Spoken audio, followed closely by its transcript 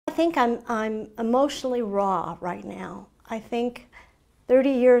think I'm emotionally raw right now. I think 30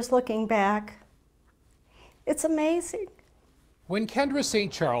 years looking back, it's amazing. When Kendra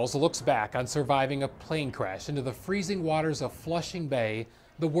St. Charles looks back on surviving a plane crash into the freezing waters of Flushing Bay,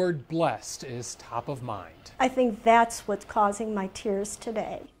 the word blessed is top of mind. I think that's what's causing my tears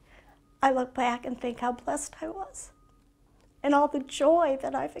today. I look back and think how blessed I was and all the joy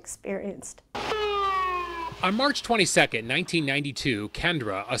that I've experienced. On March 22, 1992,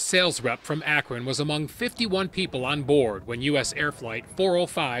 Kendra, a sales rep from Akron, was among 51 people on board when U.S. Air Flight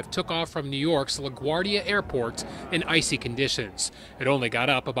 405 took off from New York's LaGuardia Airport in icy conditions. It only got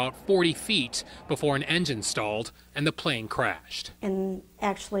up about 40 feet before an engine stalled and the plane crashed. And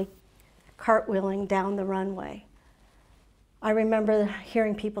actually cartwheeling down the runway. I remember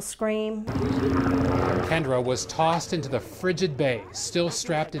hearing people scream. Kendra was tossed into the frigid bay, still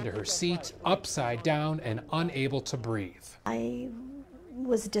strapped into her seat, upside down and unable to breathe. I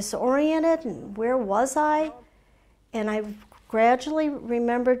was disoriented, and where was I? And I gradually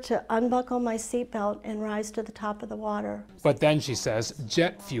remembered to unbuckle my seatbelt and rise to the top of the water. But then, she says,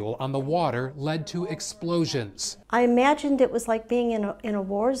 jet fuel on the water led to explosions. I imagined it was like being in a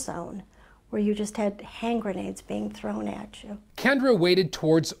war zone, where you just had hand grenades being thrown at you. Kendra waded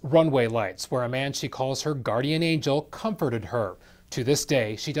towards runway lights, where a man she calls her guardian angel comforted her. To this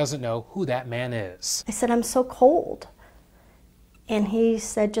day, she doesn't know who that man is. I said, I'm so cold. And he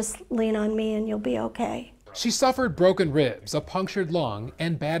said, just lean on me and you'll be okay. She suffered broken ribs, a punctured lung,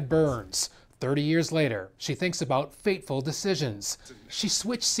 and bad burns. 30 years later, she thinks about fateful decisions. She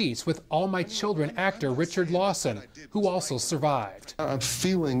switched seats with All My Children actor Richard Lawson, who also survived. I'm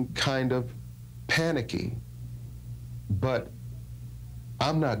feeling kind of panicky, but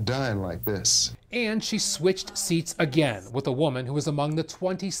I'm not dying like this. And she switched seats again with a woman who was among the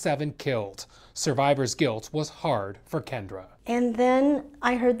 27 killed. Survivor's guilt was hard for Kendra. And then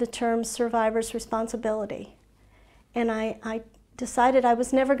I heard the term survivor's responsibility. And I decided I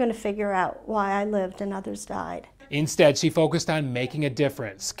was never going to figure out why I lived and others died. Instead, she focused on making a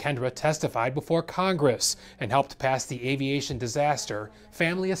difference. Kendra testified before Congress and helped pass the Aviation Disaster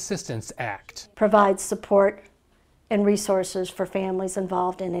Family Assistance Act. Provides support and resources for families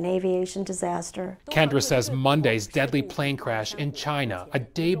involved in an aviation disaster. Kendra says Monday's deadly plane crash in China, a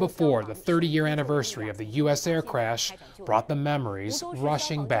day before the 30-year anniversary of the U.S. air crash, brought the memories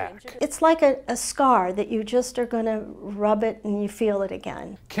rushing back. It's like a scar that you just are going to rub it and you feel it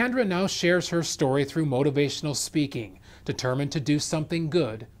again. Kendra now shares her story through motivational speaking, determined to do something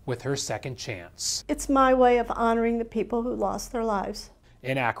good with her second chance. It's my way of honoring the people who lost their lives.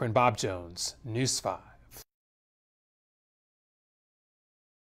 In Akron, Bob Jones, News 5.